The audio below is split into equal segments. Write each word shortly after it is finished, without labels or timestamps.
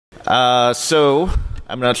So,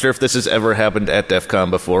 I'm not sure if this has ever happened at DEF CON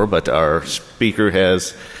before, but our speaker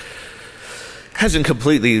hasn't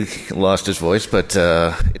completely lost his voice, but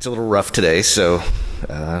it's a little rough today, so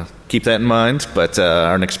keep that in mind. But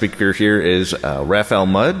our next speaker here is Raphael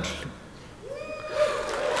Mudge.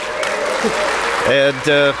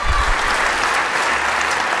 And,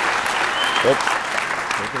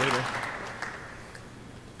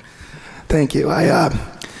 thank you.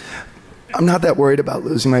 I'm not that worried about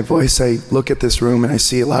losing my voice. I look at this room and I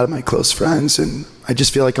see a lot of my close friends, and I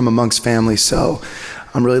just feel like I'm amongst family, so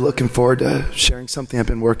I'm really looking forward to sharing something I've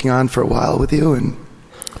been working on for a while with you, and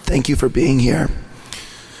thank you for being here.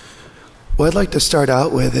 What I'd like to start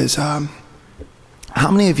out with is, how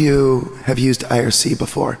many of you have used IRC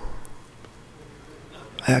before?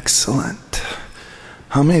 Excellent.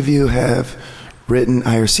 How many of you have written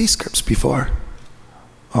IRC scripts before?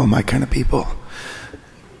 Oh, my kind of people.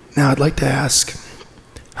 Now I'd like to ask,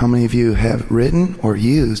 how many of you have written or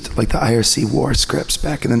used like the IRC war scripts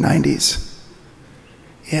back in the 90s?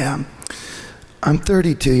 Yeah. I'm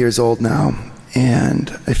 32 years old now, and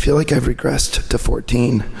I feel like I've regressed to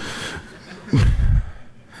 14.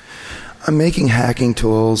 I'm making hacking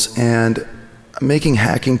tools, and I'm making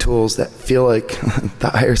hacking tools that feel like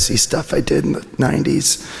the IRC stuff I did in the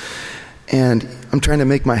 90s. And I'm trying to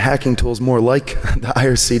make my hacking tools more like the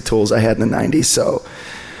IRC tools I had in the 90s. So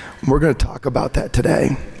we're going to talk about that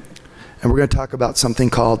today. And we're going to talk about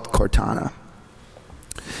something called Cortana.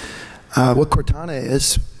 What Cortana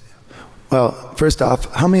is, well, first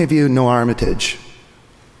off, how many of you know Armitage?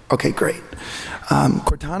 Okay, great.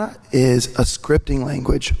 Cortana is a scripting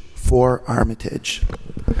language for Armitage.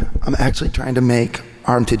 I'm actually trying to make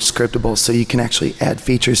Armitage scriptable so you can actually add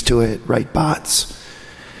features to it, write bots.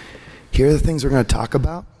 Here are the things we're going to talk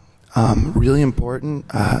about. Really important.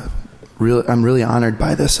 I'm really honored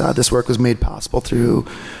by this. This work was made possible through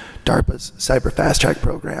DARPA's Cyber Fast Track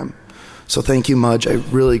program. So thank you, Mudge. I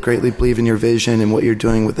really greatly believe in your vision and what you're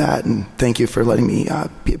doing with that, and thank you for letting me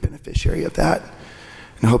be a beneficiary of that.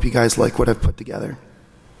 And I hope you guys like what I've put together.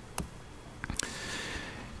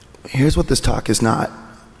 Here's what this talk is not.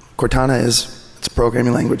 Cortana it's a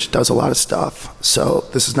programming language. It does a lot of stuff. So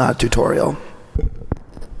this is not a tutorial.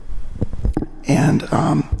 And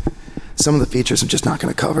some of the features I'm just not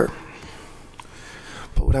going to cover.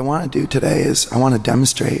 But what I want to do today is I want to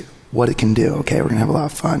demonstrate what it can do. Okay, we're going to have a lot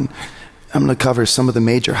of fun. I'm going to cover some of the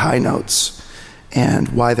major high notes and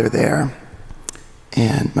why they're there.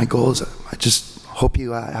 And my goal is I just hope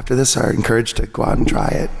you, after this, are encouraged to go out and try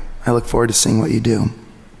it. I look forward to seeing what you do.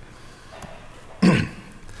 A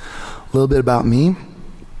little bit about me.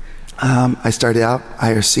 I started out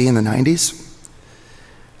IRC in the 90s.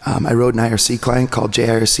 I wrote an IRC client called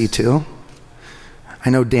JIRC2. I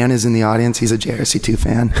know Dan is in the audience. He's a JIRC2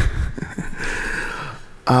 fan.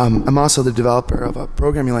 I'm also the developer of a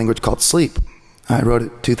programming language called Sleep. I wrote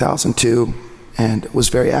it in 2002 and was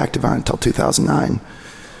very active on it until 2009.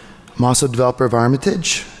 I'm also a developer of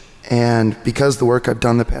Armitage, and because the work I've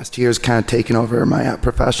done the past year has kind of taken over my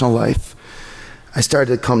professional life, I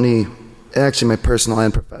started a company, actually my personal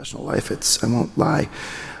and professional life, I won't lie.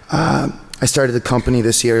 I started a company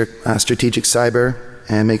this year, Strategic Cyber,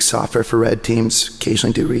 and make software for red teams,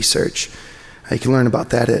 occasionally do research. You can learn about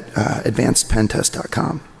that at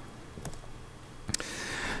advancedpentest.com.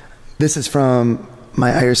 This is from my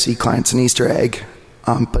IRC client. It's an Easter egg,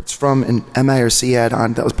 but it's from an MIRC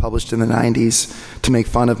add-on that was published in the 90s to make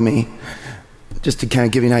fun of me. Just to kind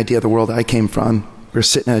of give you an idea of the world I came from. We're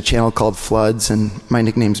sitting at a channel called Floods, and my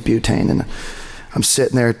nickname's Butane, and I'm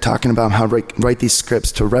sitting there talking about how to write these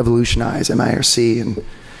scripts to revolutionize MIRC, and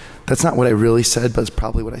that's not what I really said, but it's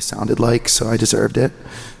probably what I sounded like, so I deserved it.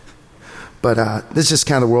 But this is just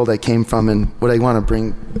kind of the world I came from and what I want to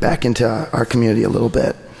bring back into our community a little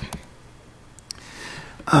bit.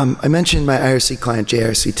 I mentioned my IRC client,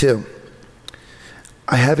 JIRC2.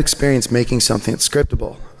 I have experience making something that's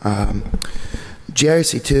scriptable.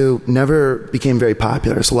 JIRC2 never became very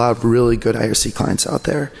popular. There's a lot of really good IRC clients out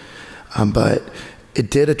there. But it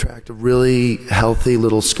did attract a really healthy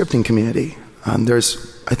little scripting community. I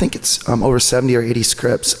think it's over 70 or 80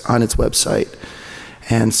 scripts on its website.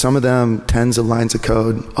 And some of them tens of lines of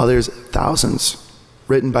code, others thousands,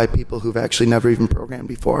 written by people who've actually never even programmed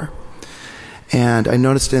before. And I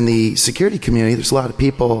noticed in the security community, there's a lot of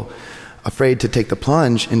people afraid to take the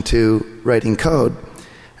plunge into writing code.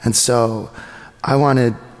 And so I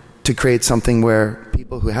wanted to create something where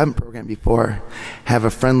people who haven't programmed before have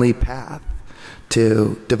a friendly path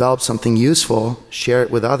to develop something useful, share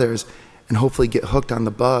it with others, and hopefully get hooked on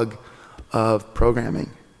the bug of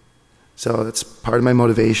programming. So that's part of my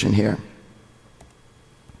motivation here.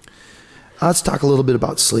 Let's talk a little bit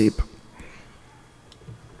about sleep.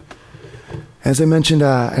 As I mentioned,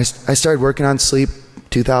 I started working on sleep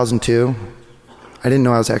 2002. I didn't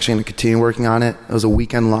know I was actually going to continue working on it. It was a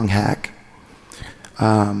weekend-long hack.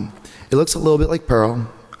 It looks a little bit like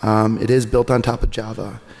Perl. It is built on top of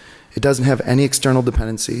Java. It doesn't have any external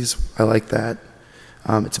dependencies. I like that.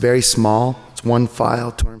 It's very small. It's one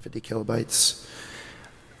file, 250 kilobytes.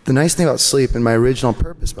 The nice thing about sleep and my original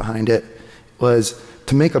purpose behind it was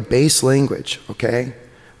to make a base language, okay,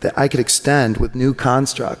 that I could extend with new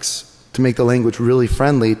constructs to make the language really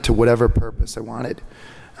friendly to whatever purpose I wanted.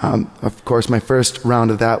 Of course, my first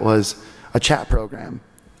round of that was a chat program,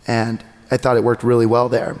 and I thought it worked really well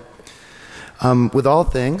there. With all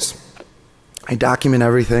things, I document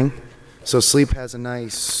everything. So Sleep has a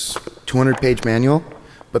nice 200-page manual,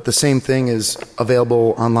 but the same thing is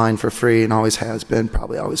available online for free and always has been,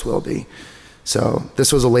 probably always will be. So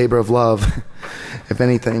this was a labor of love, if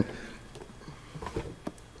anything.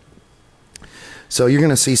 So you're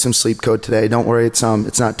going to see some sleep code today. Don't worry, it's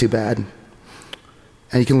not too bad.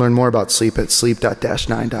 And you can learn more about sleep at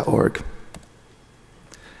sleep.-9.org.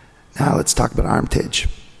 Now let's talk about Armitage.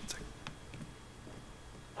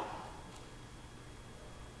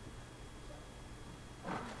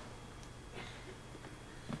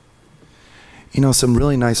 You know, some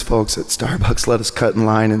really nice folks at Starbucks let us cut in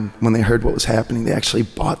line, and when they heard what was happening, they actually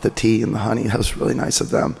bought the tea and the honey. That was really nice of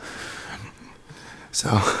them.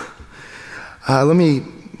 So let me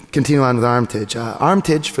continue on with Armitage.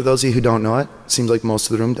 Armitage, for those of you who don't know it, seems like most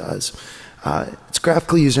of the room does. It's a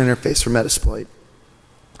graphical user interface for Metasploit.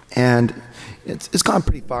 And it's gone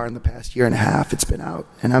pretty far in the past year and a half it's been out,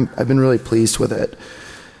 and I've been really pleased with it.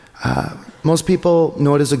 Most people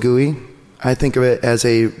know it as a GUI. I think of it as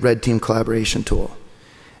a red team collaboration tool.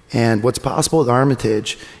 And what's possible with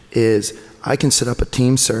Armitage is I can set up a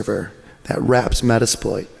team server that wraps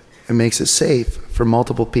Metasploit and makes it safe for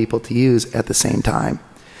multiple people to use at the same time.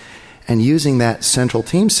 And using that central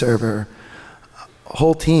team server, a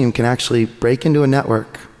whole team can actually break into a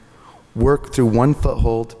network, work through one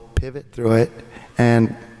foothold, pivot through it,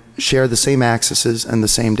 and share the same accesses and the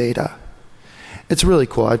same data. It's really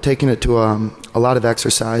cool. I've taken it to a lot of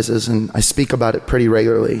exercises, and I speak about it pretty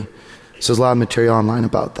regularly. So there's a lot of material online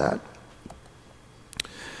about that.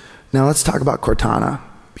 Now let's talk about Cortana,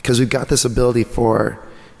 because we've got this ability for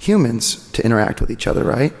humans to interact with each other,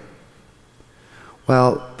 right?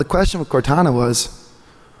 Well, the question with Cortana was,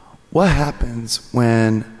 what happens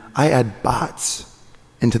when I add bots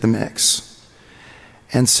into the mix?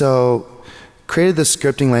 And so created this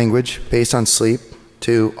scripting language based on sleep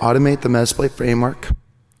to automate the Metasploit framework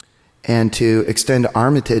and to extend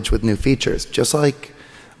Armitage with new features, just like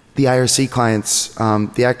the IRC clients,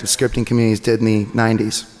 the active scripting communities did in the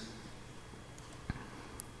 90s.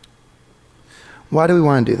 Why do we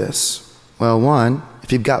want to do this? Well, one,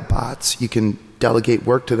 if you've got bots, you can delegate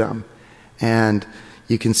work to them, and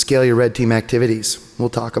you can scale your red team activities. We'll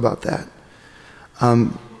talk about that.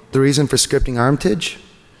 The reason for scripting Armitage,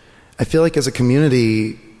 I feel like as a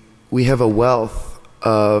community, we have a wealth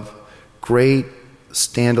of great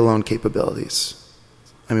standalone capabilities.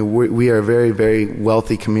 I mean, we are a very, very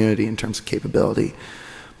wealthy community in terms of capability,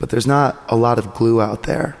 but there's not a lot of glue out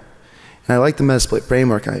there. And I like the Metasploit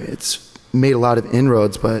framework. It's made a lot of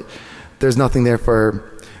inroads, but there's nothing there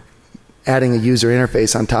for adding a user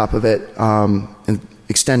interface on top of it and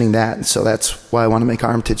extending that. And so that's why I want to make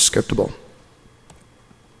Armitage scriptable.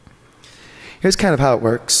 Here's kind of how it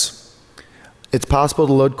works. It's possible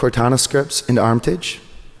to load Cortana scripts into Armitage.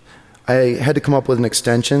 I had to come up with an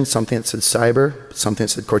extension, something that said cyber, something that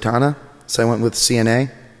said Cortana, so I went with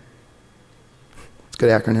CNA. It's a good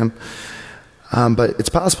acronym. But it's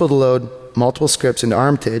possible to load multiple scripts into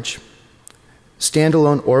Armitage,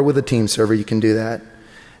 standalone or with a team server, you can do that.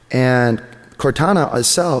 And Cortana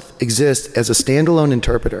itself exists as a standalone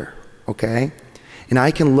interpreter, okay? And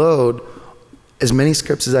I can load as many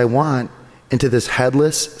scripts as I want into this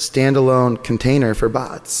headless, standalone container for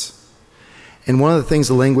bots. And one of the things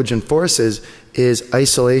the language enforces is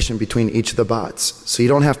isolation between each of the bots. So you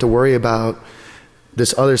don't have to worry about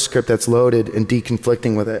this other script that's loaded and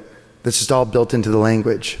deconflicting with it. This is all built into the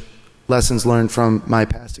language. Lessons learned from my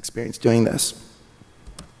past experience doing this.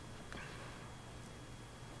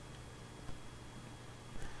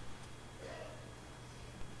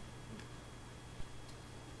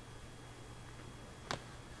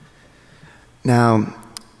 Now,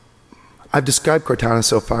 I've described Cortana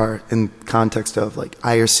so far in context of like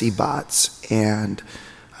IRC bots and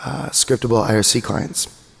scriptable IRC clients.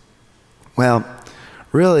 Well,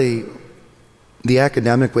 really, the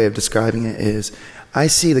academic way of describing it is I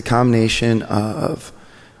see the combination of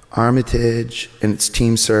Armitage and its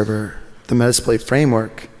team server, the Metasploit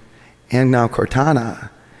framework and now Cortana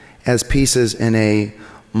as pieces in a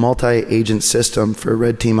multi-agent system for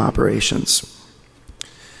red team operations.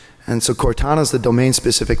 And so Cortana is the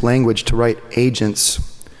domain-specific language to write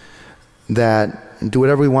agents that do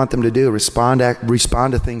whatever we want them to do, respond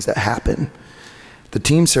to things that happen. The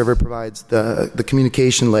team server provides the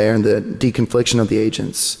communication layer and the deconfliction of the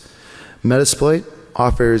agents. Metasploit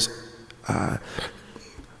offers an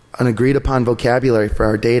agreed upon vocabulary for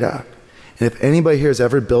our data. And if anybody here has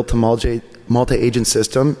ever built a multi-agent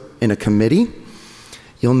system in a committee,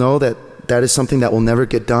 you'll know that that is something that will never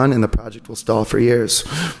get done and the project will stall for years.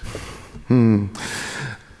 The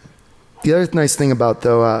other nice thing about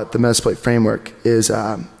the Metasploit framework is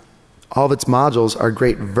all of its modules are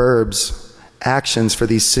great verbs, actions for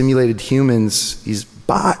these simulated humans, these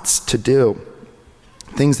bots to do,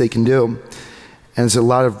 things they can do. And there's a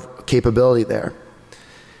lot of capability there.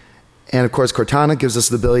 And of course, Cortana gives us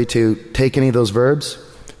the ability to take any of those verbs,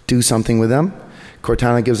 do something with them.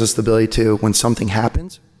 Cortana gives us the ability to, when something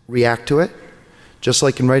happens, react to it. Just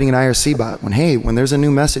like in writing an IRC bot, when there's a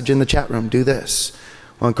new message in the chat room, do this.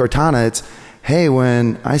 Well, in Cortana, it's, hey,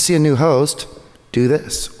 when I see a new host, do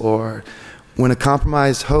this. Or when a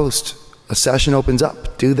compromised host, a session opens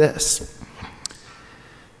up, do this.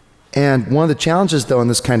 And one of the challenges, though, in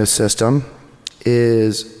this kind of system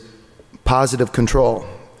is positive control.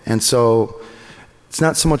 And so it's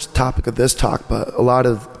not so much the topic of this talk, but a lot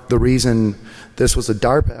of the reason this was a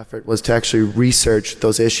DARPA effort was to actually research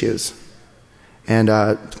those issues and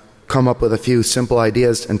come up with a few simple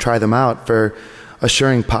ideas and try them out for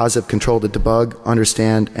assuring positive control to debug,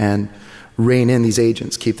 understand, and rein in these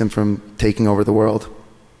agents, keep them from taking over the world.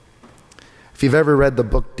 If you've ever read the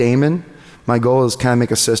book Daemon, my goal is kind of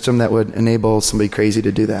make a system that would enable somebody crazy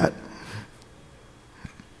to do that.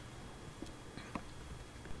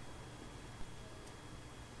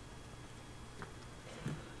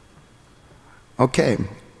 Okay,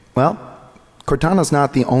 well, Cortana is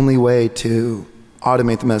not the only way to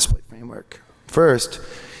automate the Metasploit framework. First,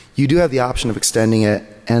 you do have the option of extending it,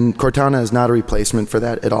 and Cortana is not a replacement for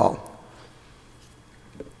that at all.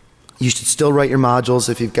 You should still write your modules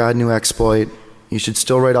if you've got a new exploit. You should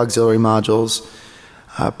still write auxiliary modules.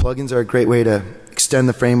 Plugins are a great way to extend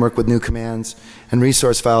the framework with new commands, and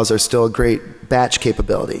resource files are still a great batch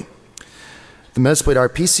capability. The Metasploit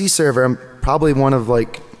RPC server, I'm probably one of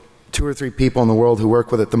like 2 or 3 people in the world who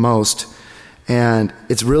work with it the most, and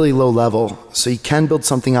it's really low level, so you can build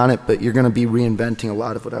something on it, but you're going to be reinventing a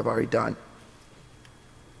lot of what I've already done.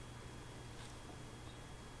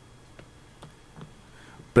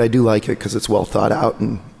 But I do like it because it's well thought out,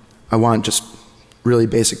 and I want just really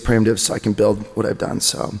basic primitives so I can build what I've done.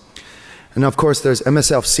 So, and of course there's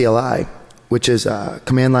MSF CLI, which is a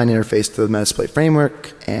command line interface to the Metasploit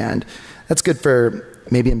framework, and that's good for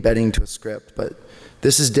maybe embedding to a script, but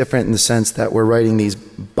this is different in the sense that we're writing these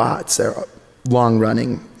bots that are long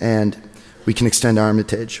running, and we can extend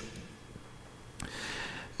Armitage.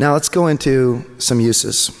 Now let's go into some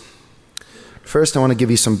uses. First, I want to give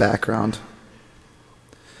you some background.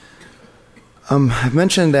 I've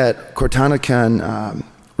mentioned that Cortana can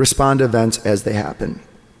respond to events as they happen.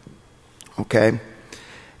 Okay?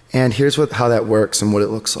 And here's how that works and what it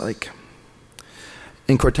looks like.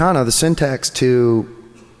 In Cortana, the syntax to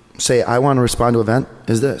say I want to respond to an event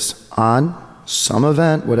is this. On some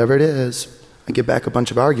event, whatever it is, I give back a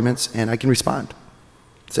bunch of arguments and I can respond.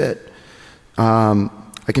 That's it.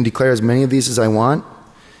 I can declare as many of these as I want,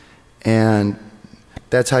 and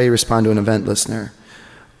that's how you respond to an event listener.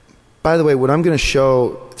 By the way, what I'm going to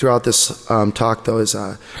show throughout this talk, though, is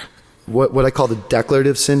what I call the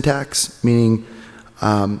declarative syntax, meaning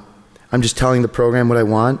I'm just telling the program what I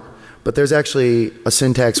want, but there's actually a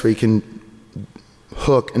syntax where you can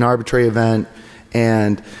hook an arbitrary event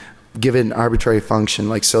and give it an arbitrary function.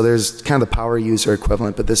 Like, so there's kind of the power user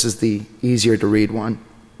equivalent, but this is the easier to read one.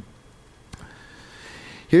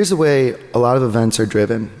 Here's the way a lot of events are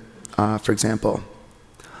driven. For example,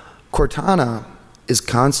 Cortana is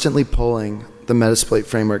constantly pulling the Metasploit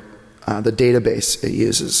framework, the database it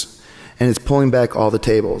uses, and it's pulling back all the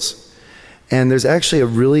tables. And there's actually a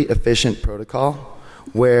really efficient protocol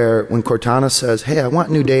where when Cortana says, hey, I want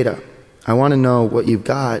new data, I want to know what you've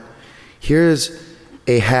got, here's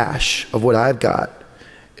a hash of what I've got.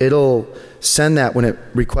 It'll send that when it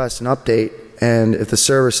requests an update, and if the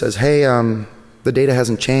server says, hey, the data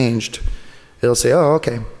hasn't changed, it'll say, oh,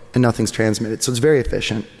 okay, and nothing's transmitted. So it's very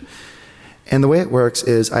efficient. And the way it works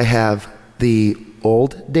is I have the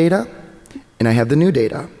old data and I have the new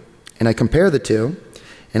data, and I compare the two,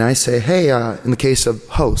 and I say, hey, in the case of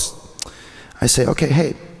hosts, I say, okay,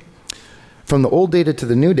 hey, from the old data to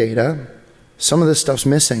the new data, some of this stuff's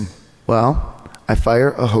missing. Well, I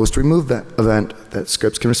fire a host remove event that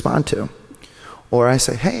scripts can respond to. Or I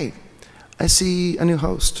say, hey, I see a new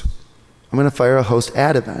host. I'm going to fire a host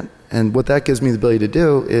add event. And what that gives me the ability to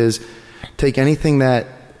do is take anything that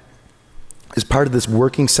is part of this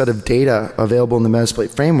working set of data available in the Metasploit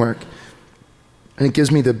framework, and it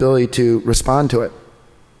gives me the ability to respond to it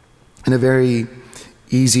in a very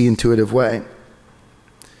easy, intuitive way.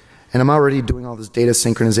 And I'm already doing all this data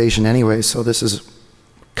synchronization anyway, so this is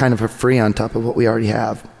kind of a free on top of what we already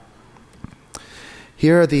have.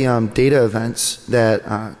 Here are the data events that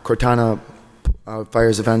Cortana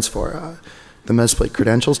fires events for. The Metasploit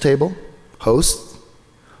credentials table, hosts,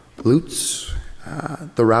 loots,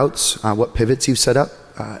 the routes, what pivots you've set up,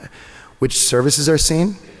 which services are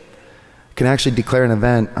seen. Can actually declare an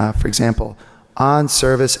event, for example, on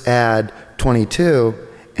service add 22,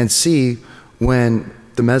 and see when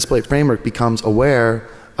the Metasploit framework becomes aware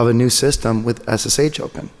of a new system with SSH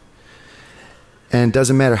open. And it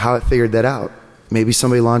doesn't matter how it figured that out. Maybe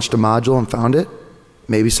somebody launched a module and found it.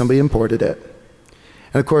 Maybe somebody imported it.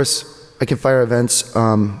 And of course, I can fire events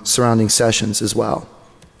surrounding sessions as well.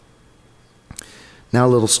 Now a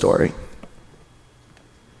little story.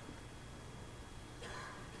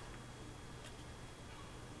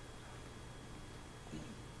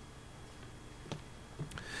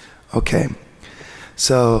 Okay,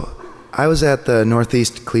 so I was at the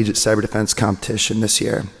Northeast Collegiate Cyber Defense Competition this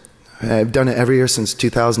year. I've done it every year since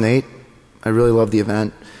 2008. I really love the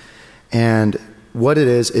event. And what it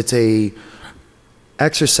is, it's a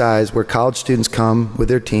exercise where college students come with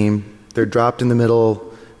their team. They're dropped in the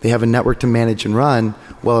middle. They have a network to manage and run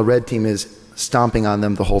while a red team is stomping on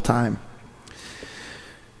them the whole time.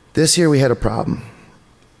 This year we had a problem.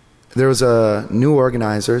 There was new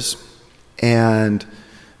organizers, and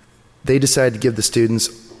they decided to give the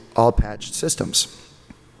students all patched systems.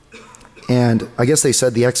 And I guess they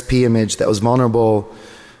said the XP image that was vulnerable,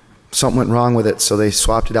 something went wrong with it, so they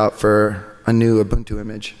swapped it out for a new Ubuntu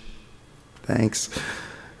image. Thanks.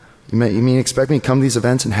 You mean expect me to come to these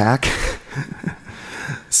events and hack?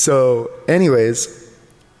 So anyways,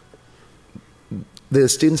 the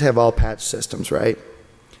students have all patched systems, right?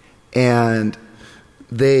 And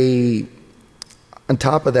they, on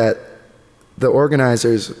top of that, the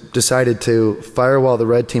organizers decided to firewall the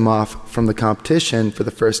red team off from the competition for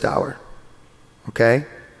the first hour. Okay?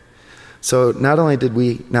 So not only did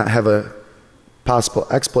we not have a possible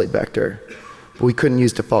exploit vector, but we couldn't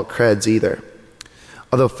use default creds either.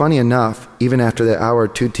 Although funny enough, even after that hour,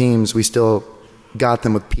 2 teams, we still got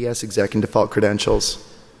them with PS exec and default credentials.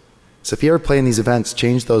 So if you ever play in these events,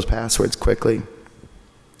 change those passwords quickly.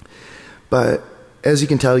 But as you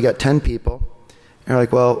can tell, we got 10 people. And we're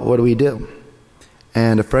like, well, what do we do?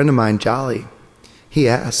 And a friend of mine, Jolly, he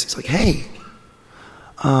asked, he's like, hey,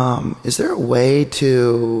 is there a way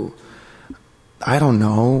to, I don't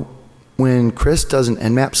know, when Chris does an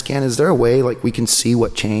Nmap scan, is there a way like we can see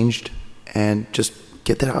what changed and just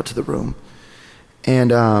get that out to the room?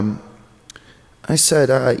 And I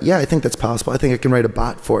said, yeah, I think that's possible. I think I can write a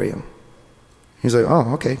bot for you. He's like,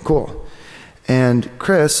 oh, okay, cool. And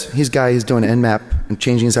Chris, he's a guy who's doing Nmap and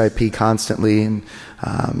changing his IP constantly and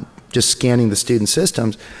just scanning the student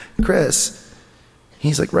systems. Chris,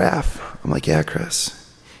 he's like, Raph. I'm like, yeah,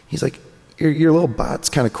 Chris. He's like, your little bot's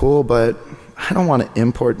kind of cool, but I don't want to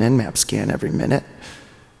import an Nmap scan every minute.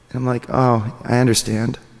 And I'm like, oh, I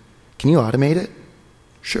understand. Can you automate it?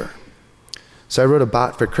 Sure. So I wrote a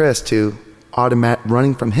bot for Chris to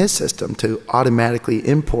running from his system to automatically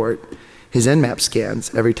import his Nmap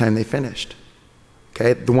scans every time they finished.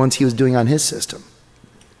 Okay, the ones he was doing on his system.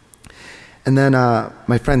 And then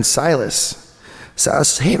my friend Silas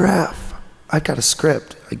says, hey Raph, I've got a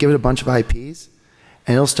script. I give it a bunch of IPs,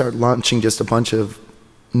 and it'll start launching just a bunch of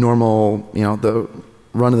normal, the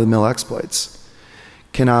run-of-the-mill exploits.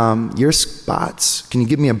 Can your bots, can you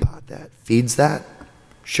give me a bot that feeds that?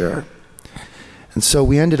 Sure. And so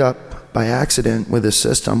we ended up by accident with a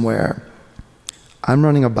system where I'm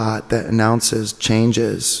running a bot that announces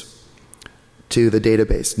changes to the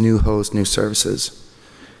database, new hosts, new services.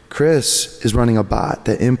 Chris is running a bot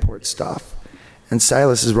that imports stuff, and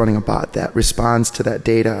Silas is running a bot that responds to that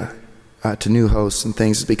data to new hosts and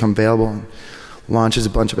things that become available and launches a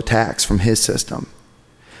bunch of attacks from his system.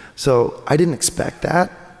 So I didn't expect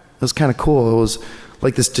that. It was kind of cool. It was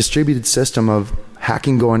like this distributed system of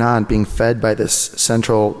hacking going on being fed by this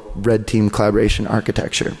central red team collaboration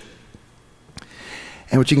architecture.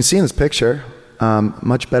 And what you can see in this picture,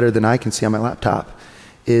 much better than I can see on my laptop,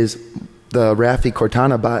 is the Raphael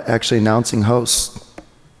Cortana bot actually announcing hosts.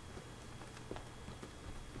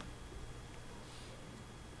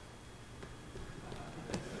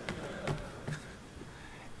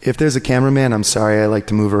 If there's a cameraman, I'm sorry, I like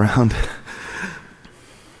to move around.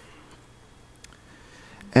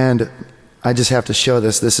 And I just have to show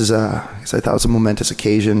this. This is because I thought it was a momentous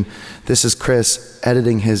occasion. This is Chris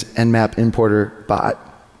editing his Nmap importer bot.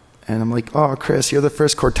 And I'm like, oh, Chris, you're the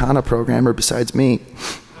first Cortana programmer besides me.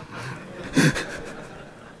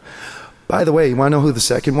 By the way, you want to know who the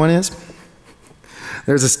second one is?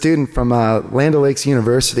 There's a student from Land O'Lakes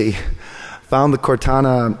University found the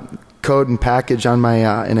Cortana code and package on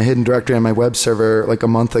my in a hidden directory on my web server like a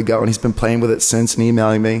month ago, and he's been playing with it since and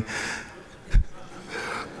emailing me.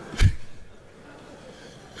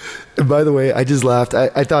 And by the way, I just laughed.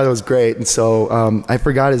 I thought it was great, and so I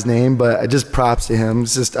forgot his name, but I just props to him.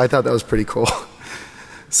 It's just I thought that was pretty cool.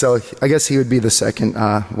 So I guess he would be the second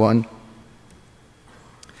one.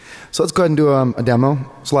 So let's go ahead and do a demo.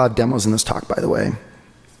 There's a lot of demos in this talk, by the way.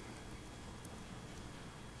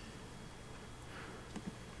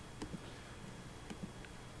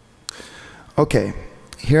 Okay,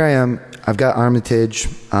 here I am. I've got Armitage.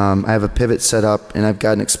 I have a pivot set up, and I've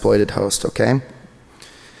got an exploited host, okay?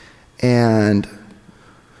 And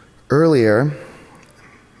earlier,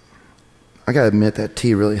 I gotta admit that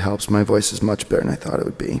T really helps. My voice is much better than I thought it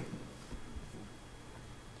would be.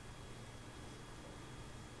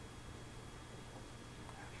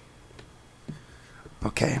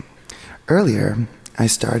 Okay, earlier I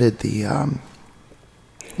started the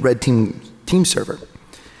Red Team server,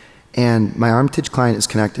 and my Armitage client is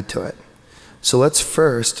connected to it. So let's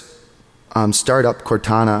first start up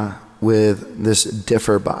Cortana with this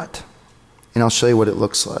differ bot, and I'll show you what it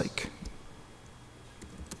looks like.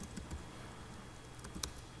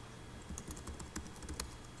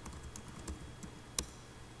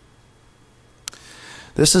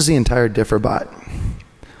 This is the entire differ bot.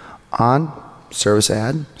 On service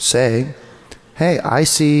add, say, hey, I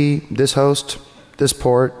see this host, this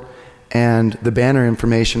port, and the banner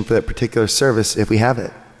information for that particular service if we have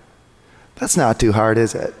it. That's not too hard,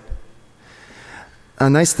 is it? A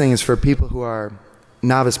nice thing is for people who are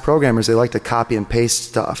novice programmers, they like to copy and paste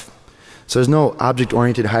stuff. So there's no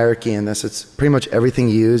object-oriented hierarchy in this. It's pretty much everything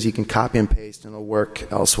you use, you can copy and paste and it'll work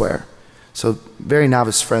elsewhere. So very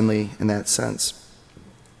novice-friendly in that sense.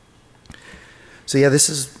 So yeah, this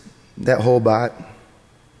is that whole bot.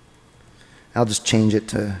 I'll just change it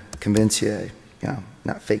to convince you,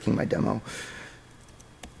 not faking my demo.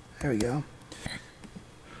 There we go.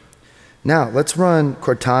 Now let's run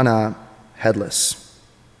Cortana headless.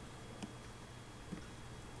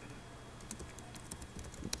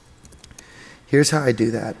 Here's how I do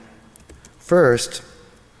that. First,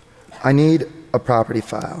 I need a property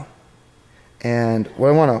file. And what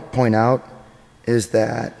I want to point out is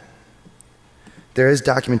that there is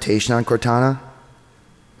documentation on Cortana,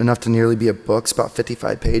 enough to nearly be a book. It's about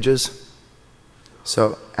 55 pages.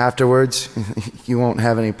 So afterwards, you won't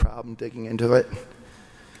have any problem digging into it.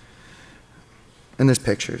 And there's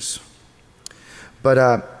pictures.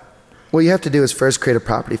 But what you have to do is first create a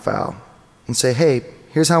property file and say, hey,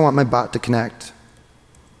 here's how I want my bot to connect.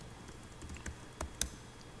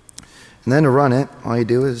 And then to run it, all you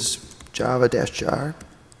do is java-jar,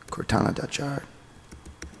 cortana.jar,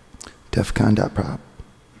 defcon.prop,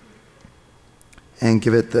 and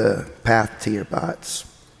give it the path to your bots.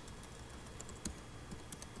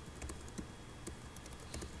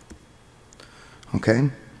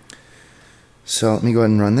 Okay, so let me go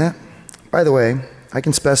ahead and run that. By the way, I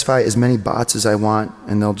can specify as many bots as I want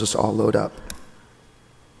and they'll just all load up.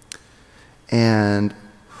 And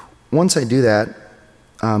once I do that,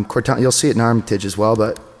 Cortana, you'll see it in Armitage as well,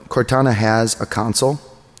 but Cortana has a console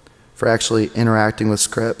for actually interacting with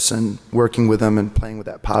scripts and working with them and playing with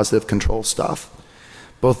that positive control stuff.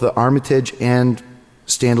 Both the Armitage and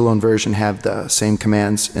standalone version have the same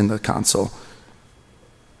commands in the console.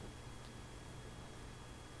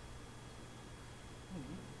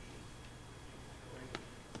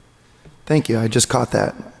 Thank you, I just caught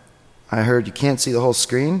that. I heard you can't see the whole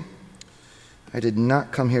screen. I did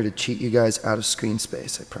not come here to cheat you guys out of screen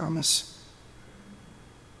space, I promise.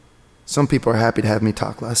 Some people are happy to have me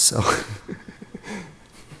talk less, so.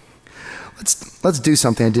 Let's do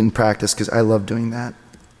something I didn't practice because I love doing that.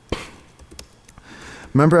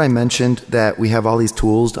 Remember I mentioned that we have all these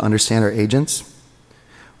tools to understand our agents?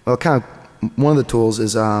 Well, one of the tools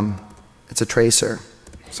is it's a tracer.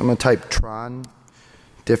 So I'm going to type tron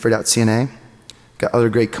differ.cna. Got other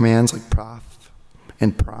great commands like prof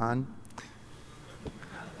and pron.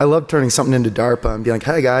 I love turning something into DARPA and being like,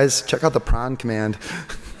 hey guys, check out the pron command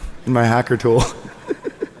in my hacker tool.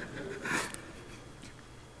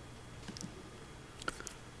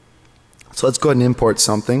 So let's go ahead and import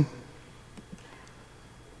something.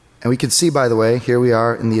 And we can see, by the way, here we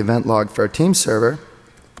are in the event log for our team server.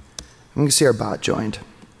 We can see our bot joined.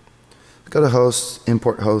 Go to hosts,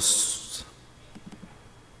 import hosts.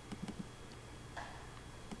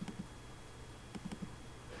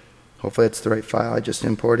 Hopefully it's the right file I just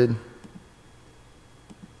imported.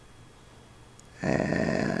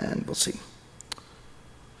 And we'll see.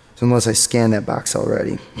 So unless I scan that box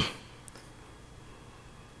already.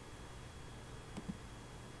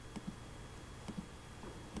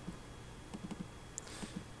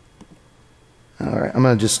 All right, I'm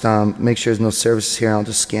going to just make sure there's no services here. I'll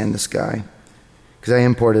just scan this guy because I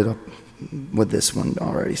imported with this one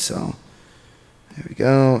already. So there we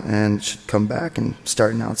go, and it should come back and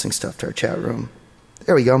start announcing stuff to our chat room.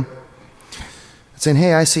 There we go. It's saying,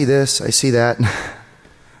 hey, I see this, I see that.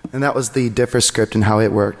 And that was the differ script and how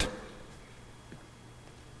it worked.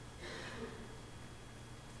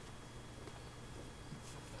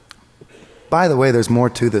 By the way, there's more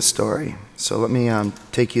to this story. So let me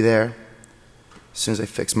take you there. As soon as I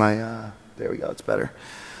fix my, there we go, it's better.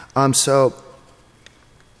 So,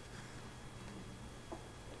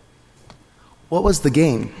 what was the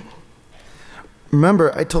gain?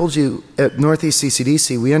 Remember, I told you at Northeast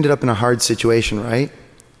CCDC, we ended up in a hard situation, right?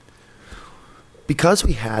 Because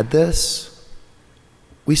we had this,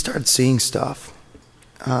 we started seeing stuff.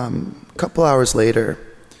 A couple hours later,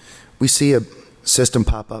 we see a system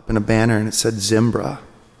pop up in a banner and it said Zimbra.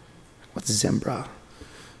 What's Zimbra?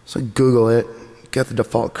 So I Google it, get the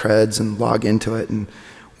default creds and log into it, and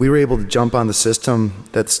we were able to jump on the system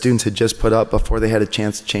that the students had just put up before they had a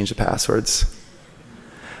chance to change the passwords.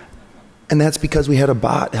 And that's because we had a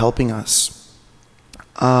bot helping us.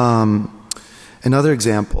 Another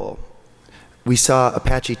example, we saw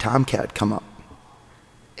Apache Tomcat come up,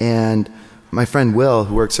 and my friend Will,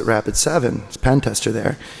 who works at Rapid7, is a pen tester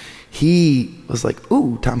there, he was like,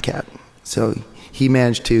 ooh, Tomcat. So he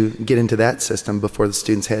managed to get into that system before the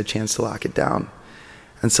students had a chance to lock it down.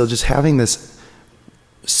 And so just having this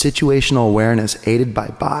situational awareness aided by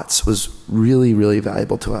bots was really, really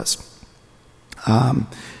valuable to us.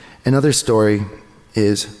 Another story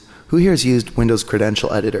is, who here has used Windows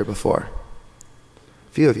Credential Editor before?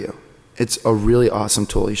 A few of you. It's a really awesome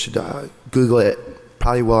tool. You should Google it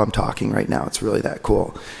probably while I'm talking right now. It's really that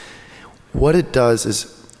cool. What it does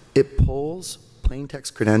is it pulls plain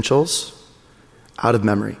text credentials out of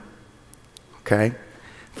memory, okay,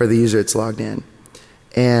 for the user that's logged in.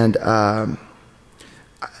 And I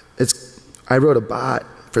wrote a bot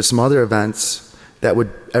for some other events that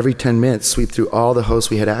would every 10 minutes sweep through all the hosts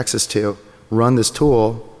we had access to, run this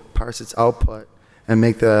tool, parse its output, and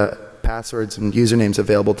make the passwords and usernames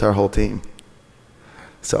available to our whole team.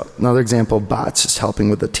 So another example of bots just helping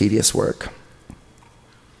with the tedious work.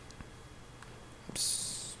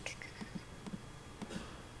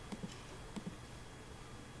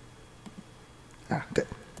 Good.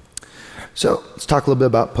 So let's talk a little bit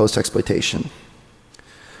about post-exploitation.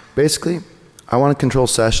 Basically, I want to control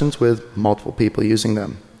sessions with multiple people using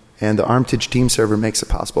them. And the Armitage team server makes it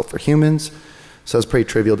possible for humans, so it's pretty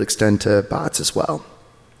trivial to extend to bots as well.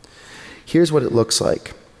 Here's what it looks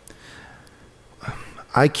like.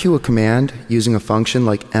 I queue a command using a function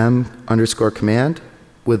like m_command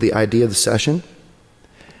with the ID of the session.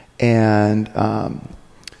 And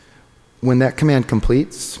when that command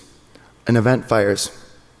completes, an event fires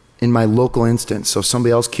in my local instance. So if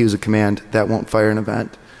somebody else queues a command, that won't fire an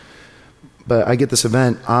event. But I get this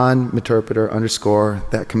event on meterpreter_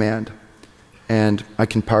 that command. And I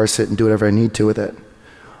can parse it and do whatever I need to with it.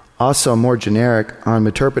 Also, more generic, on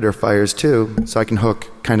meterpreter fires too, so I can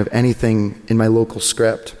hook kind of anything in my local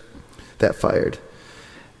script that fired.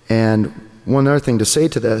 And one other thing to say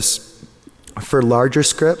to this, for larger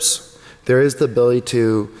scripts, there is the ability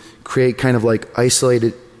to create kind of like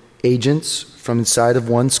isolated agents from inside of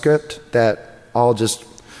one script that all just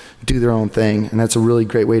do their own thing, and that's a really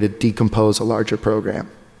great way to decompose a larger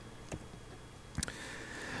program.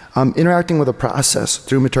 Interacting with a process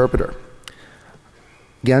through meterpreter.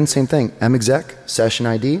 Again, same thing, mexec, session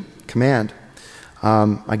ID, command.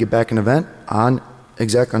 I get back an event on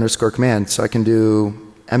exec_command, so I can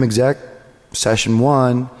do mexec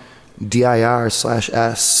session1 dir/s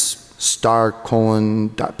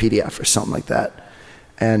 *:.pdf or something like that.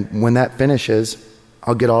 And when that finishes,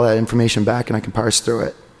 I'll get all that information back and I can parse through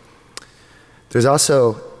it. There's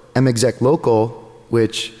also mexec local,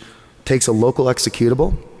 which takes a local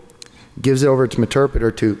executable, gives it over to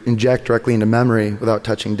meterpreter to inject directly into memory without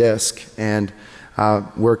touching disk, and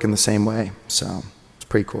work in the same way. So it's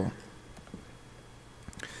pretty cool.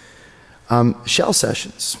 Shell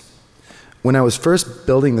sessions. When I was first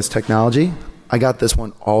building this technology, I got this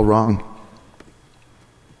one all wrong.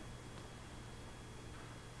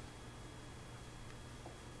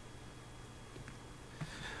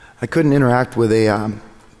 I couldn't interact with a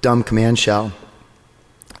dumb command shell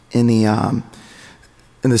in the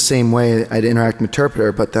same way I'd interact with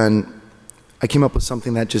interpreter, but then I came up with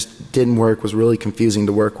something that just didn't work, was really confusing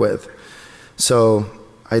to work with. So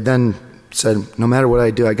I then said, no matter what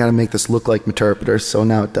I do, I got to make this look like interpreter, so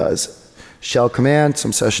now it does. Shell command,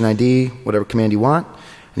 some session ID, whatever command you want,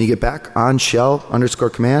 and you get back on shell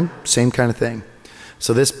underscore command, same kind of thing.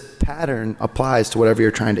 So this pattern applies to whatever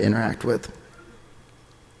you're trying to interact with.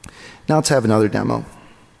 Now let's have another demo.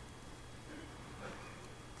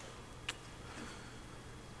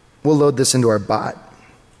 We'll load this into our bot.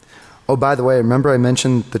 Oh, by the way, remember I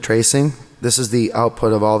mentioned the tracing? This is the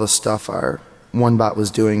output of all the stuff our one bot was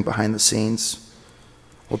doing behind the scenes.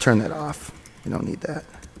 We'll turn that off. We don't need that.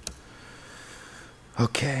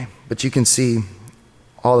 Okay, but you can see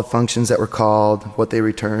all the functions that were called, what they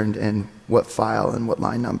returned, and what file and what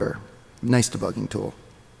line number. Nice debugging tool.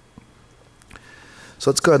 So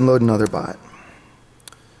let's go ahead and load another bot.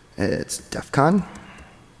 It's DEFCON.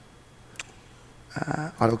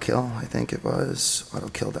 Autokill, I think it was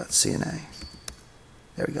autokill.cna.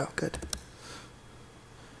 There we go, good.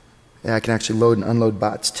 Yeah, I can actually load and unload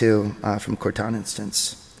bots too from Cortana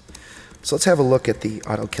instance. So let's have a look at the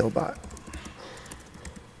autokill bot.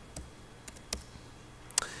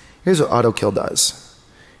 Here's what autokill does.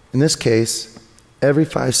 In this case, every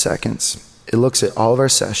 5 seconds, it looks at all of our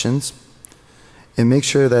sessions. It makes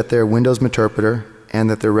sure that they're Windows interpreter and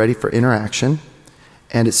that they're ready for interaction,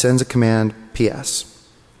 and it sends a command PS.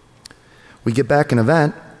 We get back an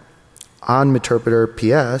event on interpreter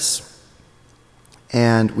PS,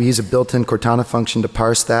 and we use a built-in Cortana function to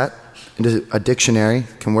parse that into a dictionary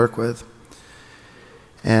it can work with.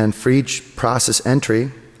 And for each process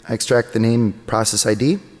entry, I extract the name process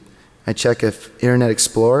ID. I check if Internet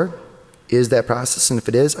Explorer is that process, and if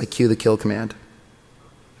it is, I queue the kill command.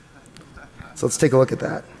 So let's take a look at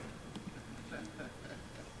that.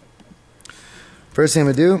 First thing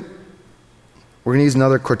I'm going to do, we're going to use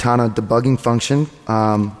another Cortana debugging function,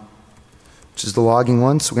 which is the logging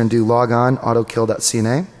one. So we're going to do log on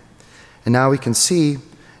autokill.cna. And now we can see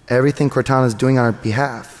everything Cortana is doing on our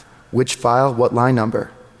behalf. Which file, what line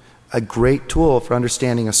number. A great tool for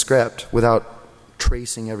understanding a script without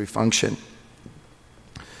tracing every function.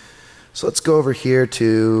 So let's go over here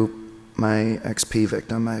to my XP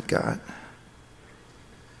victim I've got.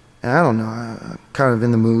 And I don't know, I'm kind of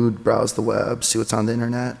in the mood, browse the web, see what's on the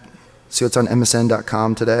internet, see what's on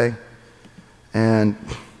msn.com today. And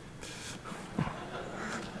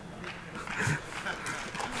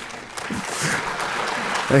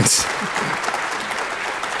thanks.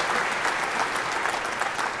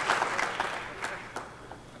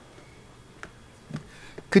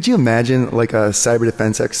 Could you imagine like a cyber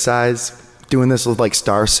defense exercise doing this with like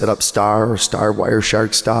star setup star or star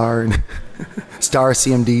Wireshark star and star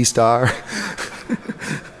CMD star?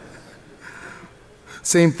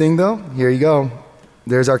 Same thing though. Here you go.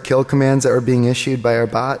 There's our kill commands that are being issued by our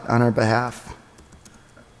bot on our behalf.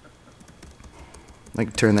 I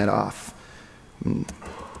can turn that off.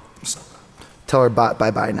 Tell our bot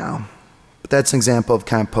bye-bye now. But that's an example of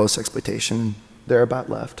kind of post-exploitation. There, our bot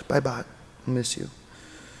left. Bye, bot. I miss you.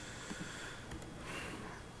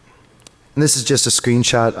 And this is just a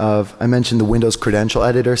screenshot of, I mentioned the Windows credential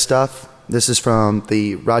editor stuff. This is from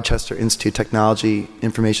the Rochester Institute Technology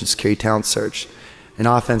Information Security Talent Search, an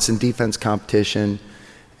offense and defense competition,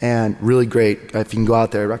 and really great. If you can go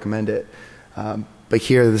out there, I recommend it. But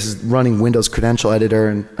here, this is running Windows credential editor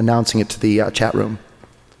and announcing it to the chat room.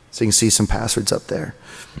 So you can see some passwords up there.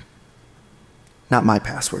 Not my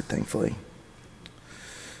password, thankfully.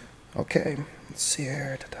 Okay, let's see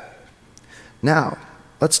here. Now,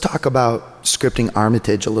 let's talk about scripting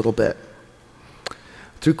Armitage a little bit.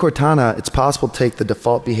 Through Cortana, it's possible to take the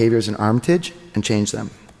default behaviors in Armitage and change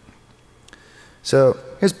them. So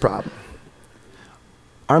here's the problem.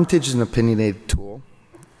 Armitage is an opinionated tool.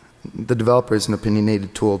 The developer is an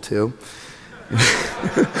opinionated tool too.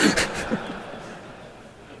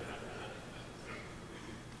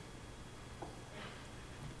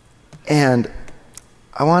 And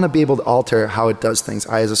I want to be able to alter how it does things,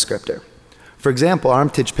 I as a scripter. For example,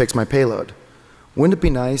 Armitage picks my payload. Wouldn't it be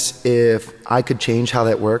nice if I could change how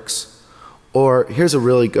that works? Or here's a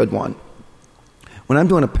really good one. When I'm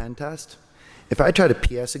doing a pen test, if I try to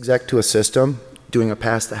PS exec to a system doing a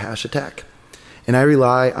pass the hash attack, and I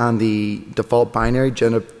rely on the default binary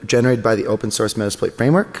generated by the open source Metasploit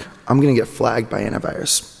framework, I'm going to get flagged by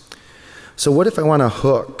antivirus. So what if I want to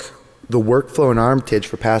hook the workflow in Armitage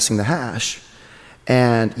for passing the hash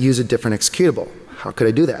and use a different executable? How could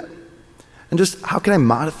I do that? And just how can I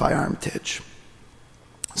modify Armitage?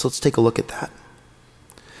 So let's take a look at that.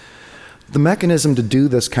 The mechanism to do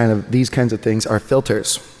these kinds of things are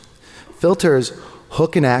filters. Filters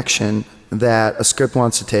hook an action that a script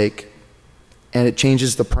wants to take, and it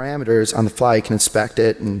changes the parameters on the fly. You can inspect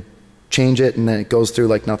it and change it, and then it goes through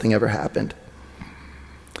like nothing ever happened.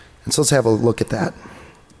 And so let's have a look at that.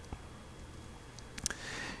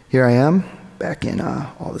 Here I am, back in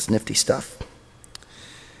all this nifty stuff.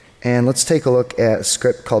 And let's take a look at a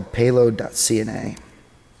script called payload.cna.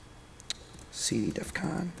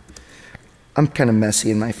 cd-defcon. I'm kind of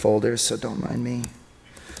messy in my folders, so don't mind me.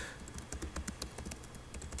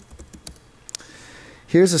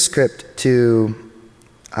 Here's a script to,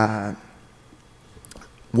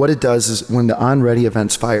 what it does is when the onReady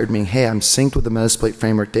event's fired, meaning, hey, I'm synced with the Metasploit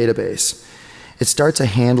framework database, it starts a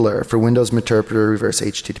handler for Windows Interpreter reverse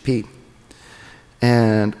HTTP.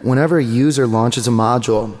 And whenever a user launches a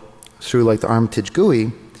module through like the Armitage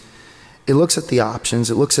GUI, it looks at the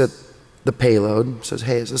options, it looks at the payload, says,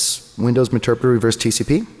 hey, is this Windows Interpreter reverse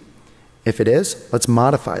TCP? If it is, let's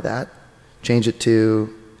modify that, change it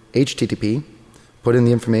to HTTP, put in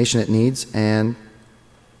the information it needs, and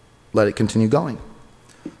let it continue going.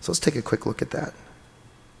 So let's take a quick look at that.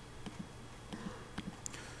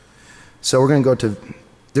 So we're going to go to,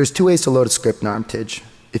 there's two ways to load a script in Armitage.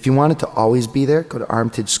 If you want it to always be there, go to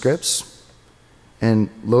Armitage scripts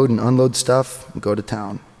and load and unload stuff and go to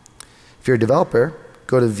town. If you're a developer,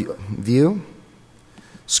 go to View,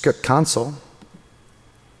 Script Console,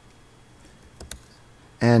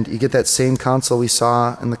 and you get that same console we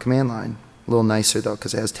saw in the command line. A little nicer though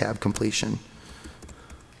because it has tab completion.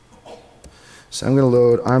 So I'm going to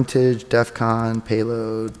load Armitage, defcon,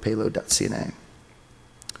 payload, payload.cna.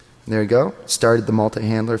 There you go. Started the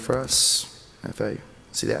multi-handler for us, if I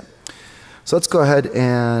see that. So let's go ahead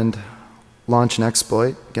and launch an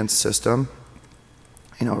exploit against the system.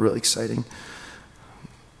 You know, really exciting.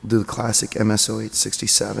 Do the classic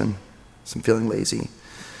MSO867. So I'm feeling lazy.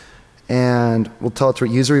 And we'll tell it to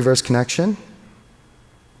use a reverse connection.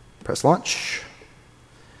 Press launch.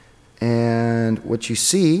 And what you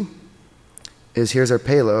see is here's our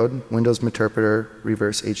payload, Windows Interpreter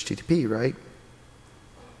reverse HTTP, right?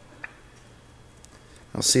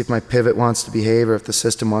 I'll see if my pivot wants to behave or if the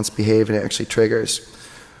system wants to behave and it actually triggers.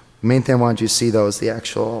 The main thing I want you to see though is the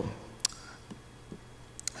actual,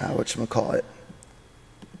 whatchamacallit,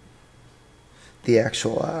 the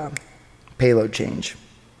actual payload change.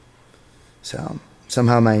 So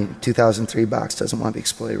somehow my 2003 box doesn't want to be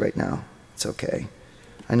exploited right now. It's okay.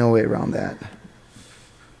 I know a way around that.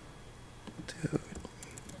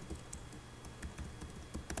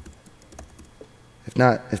 If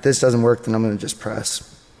not, if this doesn't work, then I'm going to just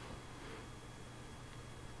press.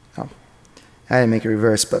 Oh, I didn't make it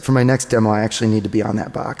reverse, but for my next demo, I actually need to be on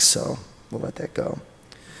that box, so we'll let that go.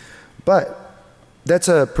 But that's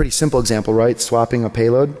a pretty simple example, right? Swapping a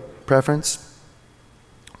payload preference.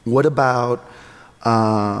 What about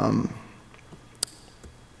the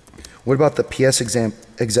PS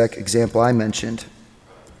exec example I mentioned?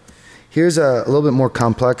 Here's a little bit more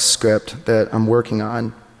complex script that I'm working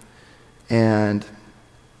on, and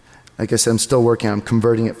like I said, I'm still working on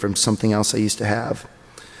converting it from something else I used to have.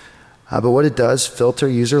 But what it does, filter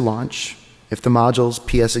user launch. If the module's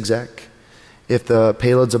PS exec, if the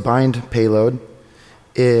payload's a bind payload,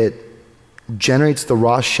 it generates the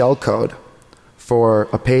raw shellcode for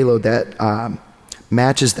a payload that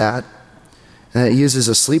matches that. And it uses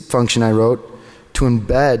a sleep function I wrote to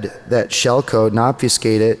embed that shellcode and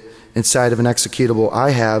obfuscate it inside of an executable I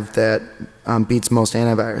have that beats most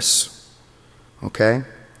antivirus. Okay?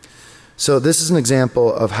 So this is an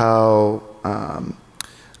example of how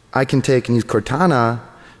I can take and use Cortana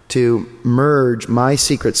to merge my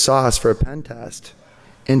secret sauce for a pen test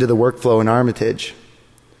into the workflow in Armitage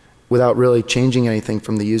without really changing anything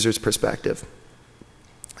from the user's perspective.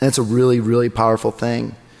 And it's a really, really powerful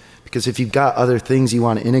thing, because if you've got other things you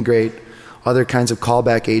want to integrate, other kinds of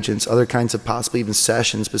callback agents, other kinds of possibly even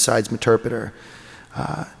sessions besides Meterpreter,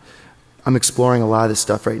 I'm exploring a lot of this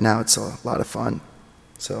stuff right now. It's a lot of fun.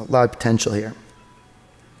 So a lot of potential here.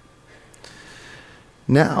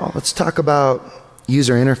 Now let's talk about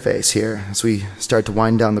user interface here as we start to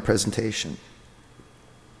wind down the presentation.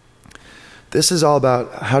 This is all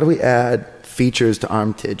about how do we add features to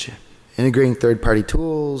Armitage, integrating third-party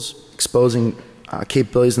tools, exposing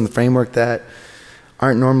capabilities in the framework that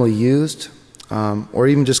aren't normally used, or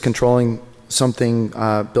even just controlling something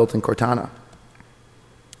built in Cortana.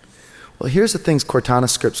 Well, here's the things Cortana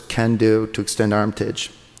scripts can do to extend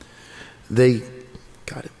Armitage. They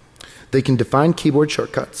can define keyboard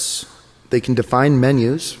shortcuts. They can define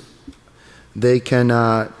menus. They can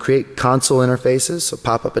create console interfaces, so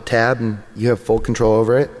pop up a tab and you have full control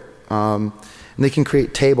over it. And they can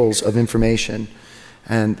create tables of information.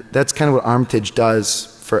 And that's kind of what Armitage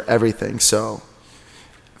does for everything. So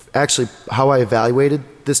actually, how I evaluated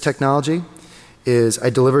this technology is I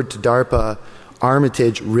delivered to DARPA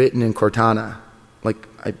Armitage written in Cortana. Like,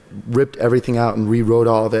 I ripped everything out and rewrote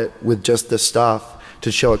all of it with just this stuff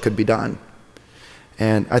to show it could be done.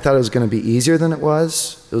 And I thought it was going to be easier than it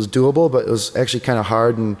was. It was doable, but it was actually kind of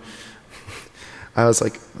hard. And I was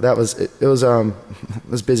like, it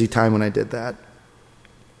was busy time when I did that.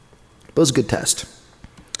 But it was a good test.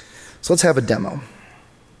 So let's have a demo.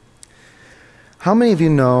 How many of you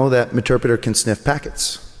know that Meterpreter can sniff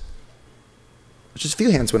packets? Just a few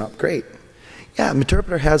hands went up. Great. Yeah,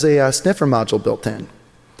 Meterpreter has a sniffer module built in.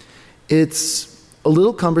 It's a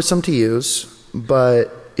little cumbersome to use,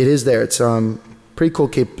 but it is there. It's pretty cool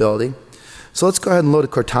capability. So let's go ahead and load a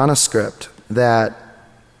Cortana script that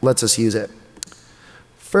lets us use it.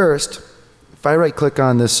 First, if I right click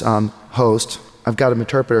on this host, I've got a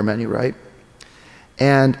Meterpreter menu, right?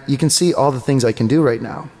 And you can see all the things I can do right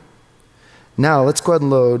now. Now let's go ahead and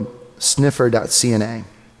load sniffer.cna.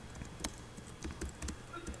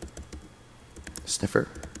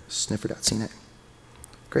 Sniffer.cna.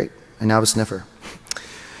 Great. I now have a sniffer.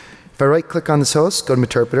 If I right click on this host, go to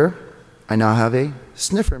Meterpreter, I now have a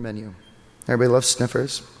sniffer menu. Everybody loves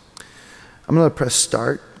sniffers. I'm going to press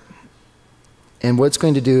start. And what it's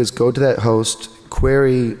going to do is go to that host,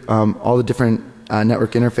 query all the different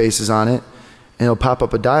network interfaces on it, and it'll pop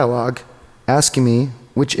up a dialog asking me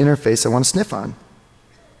which interface I want to sniff on.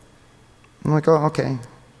 I'm like, oh, okay.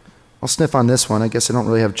 I'll sniff on this one. I guess I don't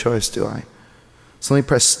really have a choice, do I? So let me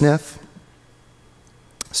press sniff,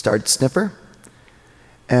 start sniffer,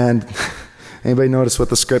 and anybody notice what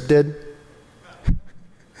the script did?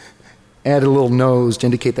 Added a little nose to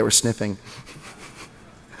indicate that we're sniffing.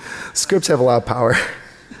 Scripts have a lot of power.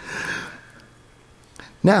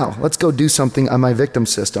 Now, let's go do something on my victim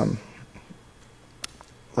system.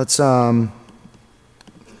 Let's FTP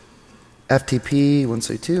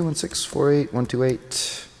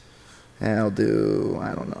 162.168.128, and I'll do,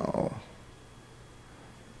 I don't know,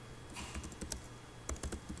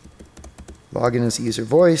 login as user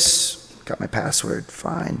voice, got my password,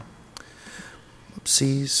 fine.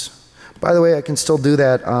 Oopsies. By the way, I can still do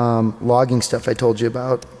that logging stuff I told you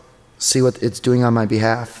about, see what it's doing on my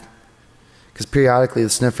behalf. Because periodically the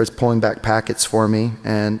sniffer is pulling back packets for me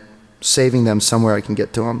and saving them somewhere I can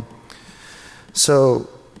get to them. So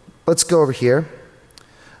let's go over here.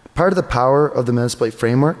 Part of the power of the Metasploit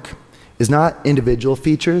framework is not individual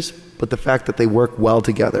features, but the fact that they work well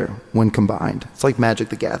together when combined. It's like Magic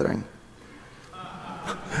the Gathering.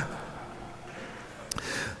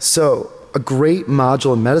 So a great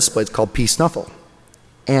module in Metasploit is called psnuffle.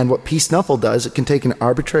 And what psnuffle does, it can take an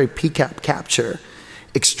arbitrary pcap capture,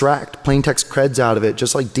 extract plain text creds out of it,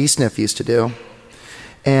 just like dsniff used to do,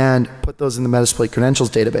 and put those in the Metasploit credentials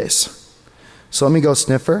database. So let me go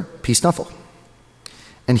sniffer, psnuffle.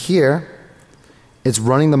 And here, it's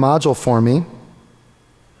running the module for me,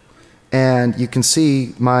 and you can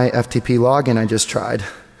see my FTP login I just tried.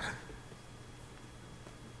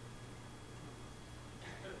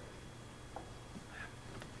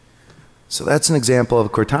 So that's an example of a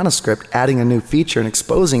Cortana script adding a new feature and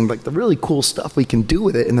exposing like the really cool stuff we can do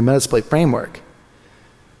with it in the Metasploit framework.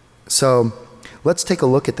 So let's take a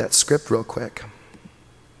look at that script real quick.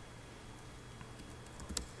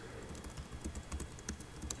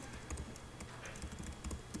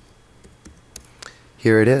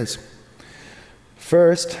 Here it is.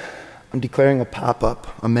 First, I'm declaring a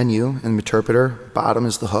pop-up, a menu in Meterpreter. Bottom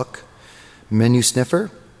is the hook. Menu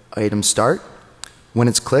sniffer, item start. When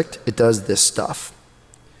it's clicked, it does this stuff.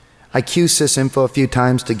 I queue sysinfo a few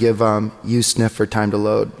times to give use sniffer time to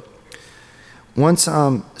load. Once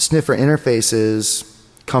sniffer interfaces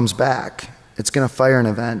comes back, it's going to fire an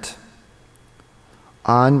event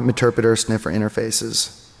on Meterpreter sniffer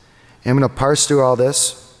interfaces. And I'm going to parse through all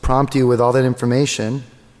this, prompt you with all that information,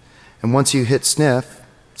 and once you hit sniff,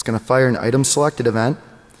 it's going to fire an item selected event.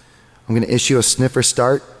 I'm going to issue a sniffer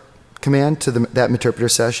start command to that Meterpreter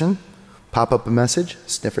session. Pop up a message,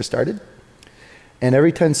 sniffer started. And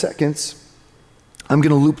every 10 seconds, I'm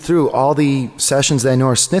going to loop through all the sessions that I know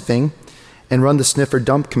are sniffing and run the sniffer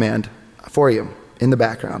dump command for you in the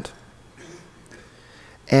background.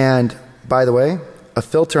 And by the way, a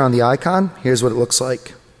filter on the icon, here's what it looks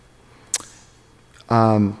like.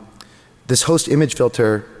 This host image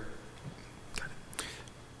filter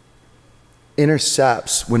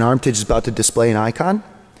intercepts when Armitage is about to display an icon,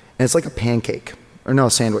 and it's like a pancake. Or no,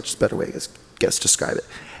 sandwich is a better way I guess to describe it.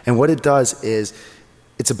 And what it does is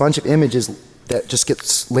it's a bunch of images that just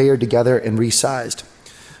gets layered together and resized.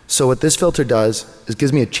 So what this filter does is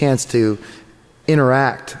gives me a chance to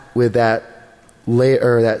interact with that layer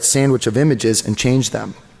or that sandwich of images and change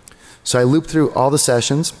them. So I loop through all the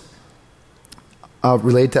sessions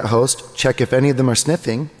related to that host, check if any of them are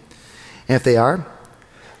sniffing, and if they are,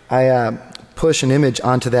 I push an image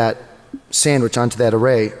onto that sandwich, onto that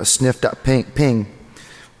array, a sniff.ping,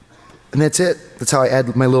 and that's it. That's how I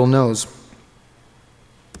add my little nose.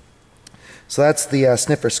 So that's the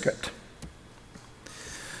sniffer script.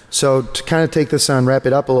 So to kind of take this and wrap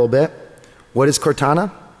it up a little bit, what is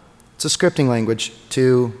Cortana? It's a scripting language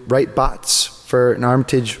to write bots for an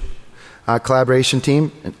Armitage collaboration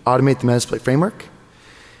team and automate the Metasploit framework.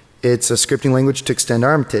 It's a scripting language to extend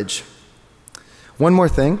Armitage. One more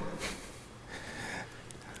thing.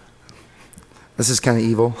 This is kind of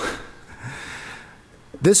evil.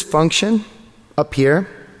 This function up here,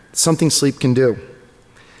 something sleep can do.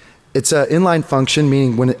 It's an inline function,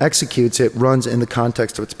 meaning when it executes, it runs in the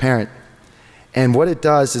context of its parent. And what it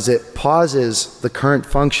does is it pauses the current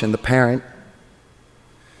function, the parent,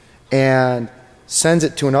 and sends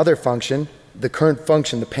it to another function, the current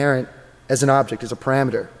function, the parent, as an object, as a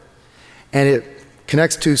parameter. And it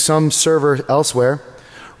connects to some server elsewhere,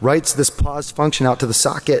 writes this paused function out to the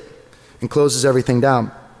socket, and closes everything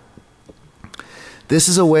down. This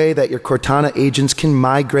is a way that your Cortana agents can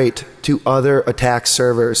migrate to other attack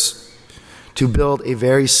servers to build a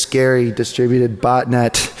very scary distributed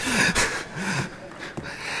botnet.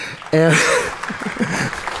 And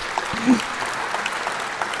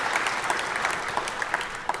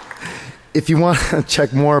if you want to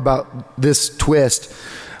check more about this twist,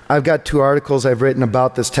 I've got 2 articles I've written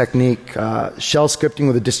about this technique, shell scripting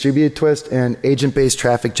with a distributed twist and agent-based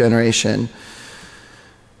traffic generation.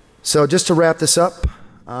 So just to wrap this up,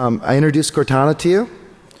 I introduced Cortana to you.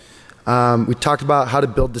 We talked about how to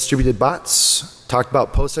build distributed bots, talked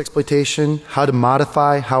about post-exploitation, how to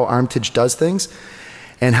modify how Armitage does things,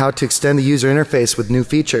 and how to extend the user interface with new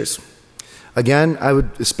features. Again, I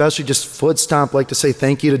would especially just foot stomp like to say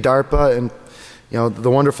thank you to DARPA and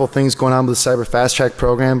the wonderful things going on with the Cyber Fast Track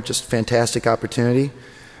program. Just fantastic opportunity.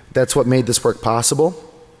 That's what made this work possible.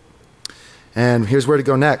 And here's where to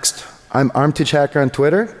go next. I'm Armitage Hacker on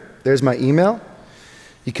Twitter. There's my email.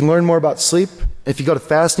 You can learn more about sleep. If you go to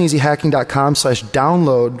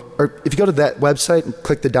fastandeasyhacking.com/download, or if you go to that website and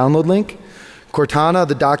click the download link, Cortana,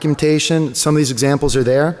 the documentation, some of these examples are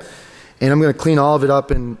there. And I'm going to clean all of it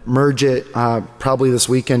up and merge it probably this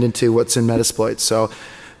weekend into what's in Metasploit. So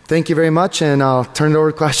thank you very much, and I'll turn it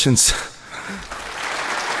over to questions.